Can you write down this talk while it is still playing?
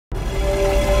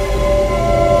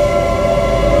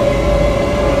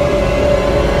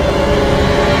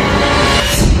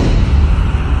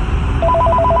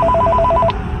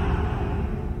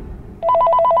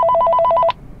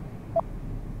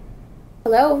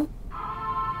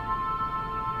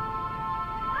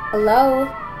Hello? You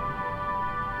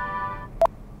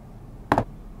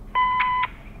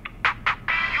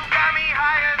got me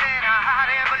higher than a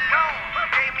hot air balloon.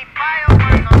 Gave me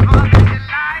fireworks on 4th of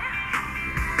July.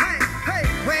 Hey,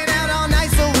 went out all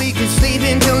night so we could sleep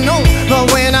until noon.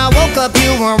 But when I woke up,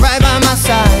 you weren't right by my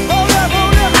side. Hold up.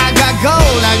 I got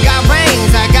gold, I got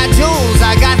rings, I got jewels,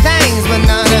 I got things, but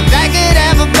none of that could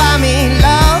ever buy me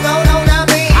love. No,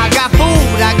 not me. I got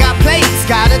food, I got plates,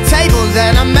 got a table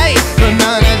that I made, but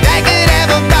none of that could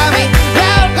ever buy me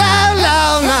love,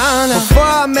 no. Before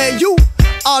I met you,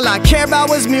 all I cared about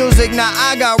was music. Now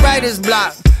I got writer's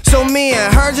block, so me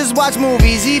and her just watch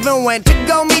movies, even went to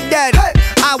go meet daddy.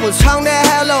 I was hung the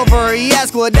hell over, he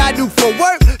asked what I do for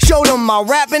work, showed him my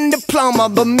rapping diploma.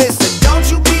 But mister, don't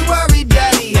you be worried,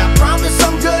 daddy, I promise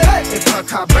I'm good. If my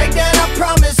car break down, I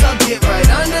promise I'll get right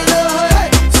under the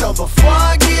hood. So before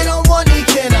I get on one knee,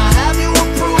 can I have you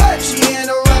approve? She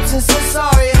interrupts and says,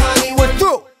 sorry honey, we're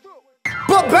through.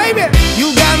 But baby,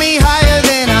 you got me higher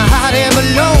than a hot air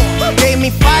balloon. Gave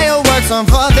me fireworks on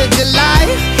 4th of July.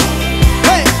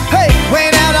 Hey,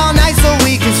 went out all night so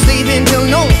we could sleep until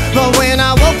noon. But when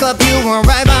I woke up, you weren't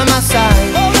right by my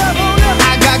side.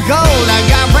 I got gold, I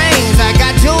got rings, I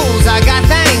got jewels, I got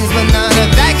things, but none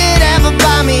of that could ever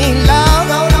buy me love.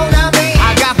 No, not me.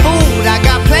 I got food, I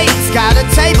got plates, got a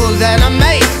table that I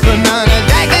made, but none of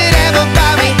that could ever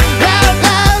buy me love,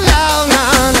 no.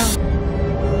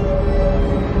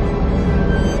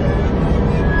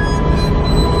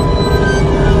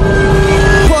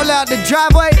 Pull out the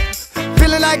driveway,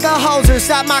 feeling like a hoser,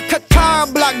 stop my car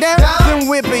block down. Been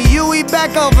whipping you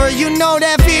back over. You know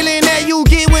that feeling that you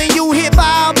get when you hit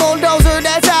by a bulldozer.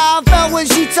 That's how I felt when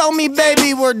she told me,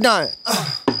 baby, we're done.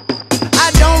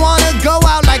 I don't wanna go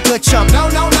out like a chump, no,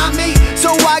 not me.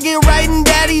 So I get right in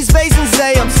daddy's face and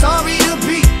say, I'm sorry to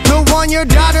be the one your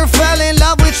daughter fell in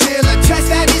love with. She'll attest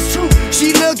that it's true.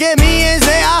 She look at me and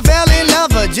say, I fell in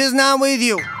love, but just not with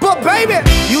you. But baby,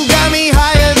 you got me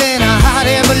higher than a hot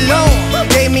air balloon.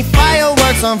 Gave me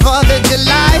fireworks on 4th of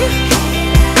July.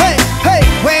 Hey,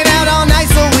 went out all night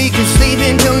so we could sleep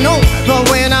until noon. But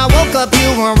when I woke up,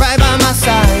 you weren't right by my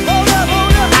side.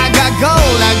 I got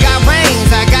gold, I got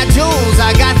rings, I got jewels,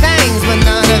 I got things, but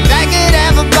none of that could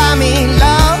ever buy me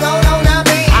love. No, not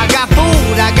me. I got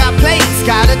food, I got plates,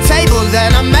 got a table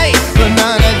that I made, but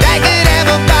none of that could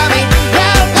ever buy me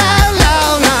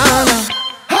love, no.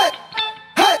 Hey.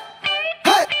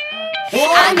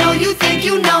 I know you think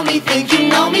you know me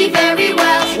very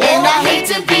well, and I hate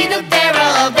to be the bearer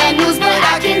of that news, but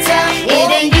I can tell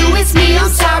it ain't you, it's me. I'm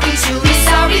sorry, truly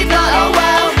sorry, but oh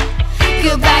well.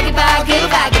 Goodbye.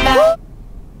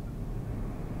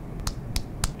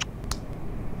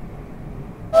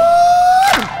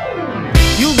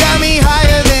 You got me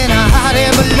higher than a hot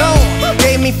air balloon.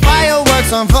 Gave me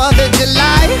fireworks on 4th of July.